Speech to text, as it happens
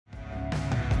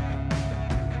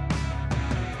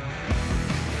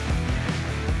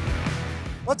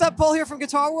What's up, Paul here from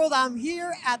Guitar World. I'm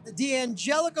here at the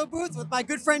D'Angelico booth with my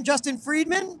good friend Justin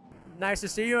Friedman. Nice to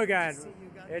see you again.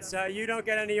 It's you don't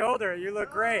get any older. You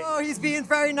look great. Oh, he's being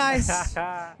very nice.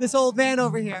 This old man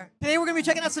over here. Today we're gonna be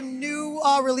checking out some new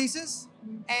releases,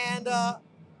 and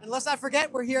let's not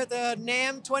forget we're here at the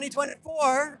NAMM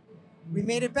 2024. We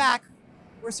made it back.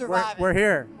 We're surviving. We're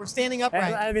here. We're standing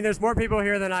upright. I mean, there's more people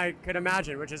here than I could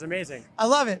imagine, which is amazing. I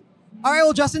love it. All right,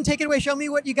 well, Justin, take it away. Show me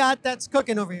what you got that's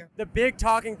cooking over here. The big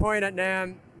talking point at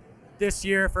NAMM this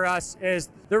year for us is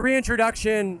the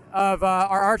reintroduction of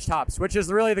our arch tops, which is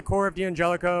really the core of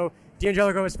D'Angelico.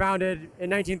 D'Angelico was founded in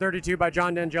 1932 by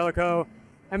John D'Angelico,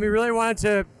 and we really wanted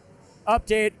to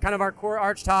update kind of our core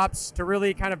arch tops to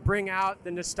really kind of bring out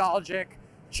the nostalgic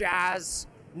jazz,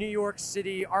 New York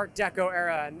City Art Deco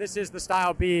era, and this is the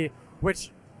Style B,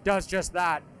 which does just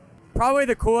that. Probably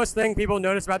the coolest thing people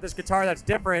notice about this guitar that's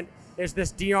different is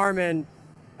this D-Armand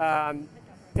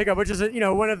pickup, which is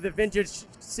one of the vintage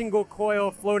single coil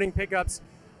floating pickups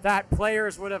that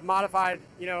players would have modified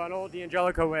an old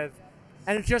D'Angelico with,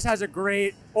 and it just has a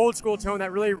great old school tone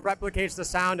that really replicates the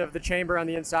sound of the chamber on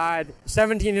the inside.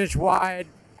 17-inch wide,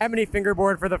 ebony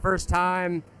fingerboard for the first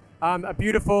time, a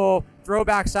beautiful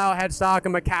throwback style headstock, a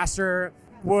Macassar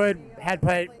wood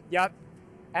headplate. Yep.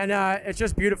 And it's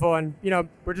just beautiful, and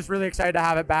we're just really excited to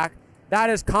have it back. That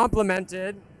is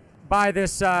complemented by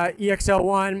this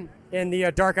EXL1 in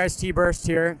the Dark Ice T-Burst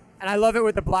here. And I love it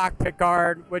with the black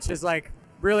pickguard, which is like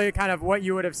really kind of what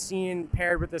you would have seen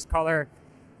paired with this color.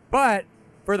 But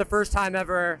for the first time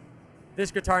ever,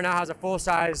 this guitar now has a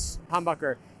full-size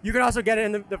humbucker. You can also get it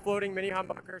in the floating mini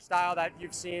humbucker style that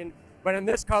you've seen, but in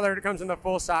this color, it comes in the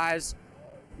full size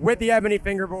with the ebony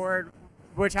fingerboard,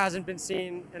 which hasn't been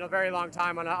seen in a very long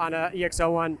time on a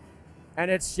EXL1.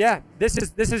 And it's,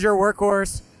 this is your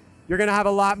workhorse. You're gonna have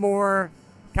a lot more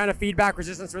kind of feedback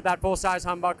resistance with that full-size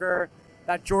humbucker,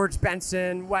 that George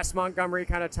Benson, Wes Montgomery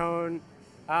kind of tone.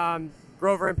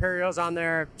 Grover Imperial's on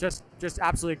there, just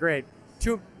absolutely great.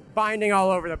 Binding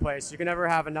all over the place. You can never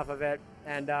have enough of it,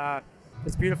 and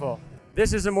it's beautiful.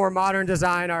 This is a more modern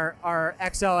design, our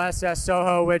XLSS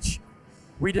Soho, which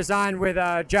we designed with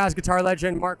jazz guitar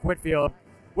legend Mark Whitfield.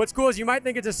 What's cool is you might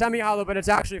think it's a semi-hollow, but it's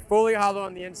actually fully hollow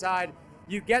on the inside.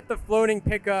 You get the floating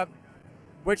pickup,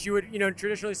 which you would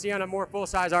traditionally see on a more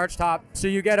full-size arch top. So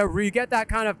you get that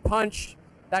kind of punch,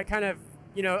 that kind of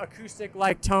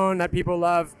acoustic-like tone that people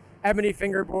love. Ebony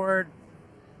fingerboard,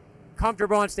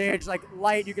 comfortable on stage, like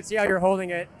light. You can see how you're holding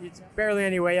it. It's barely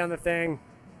any weight on the thing,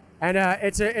 and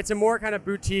it's a more kind of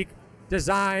boutique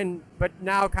design, but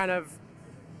now kind of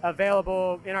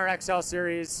available in our XL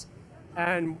series,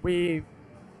 and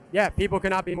people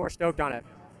cannot be more stoked on it.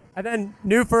 And then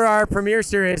new for our Premier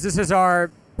series, this is our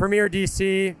Premier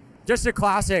DC, just a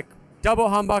classic double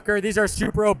humbucker. These are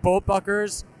Supro bolt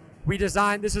buckers. We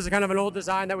designed, this is kind of an old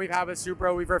design that we've had with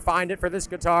Supro. We've refined it for this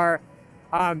guitar.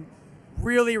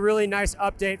 Really, really nice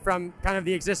update from kind of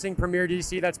the existing Premier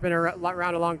DC that's been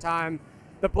around a long time.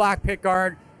 The black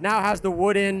pickguard now has the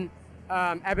wooden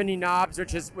ebony knobs,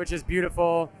 which is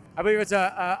beautiful. I believe it's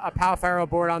a Pal Faro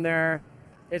board on there.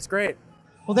 It's great.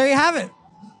 Well, there you have it.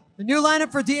 The new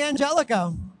lineup for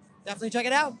D'Angelico. Definitely check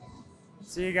it out.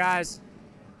 See you guys.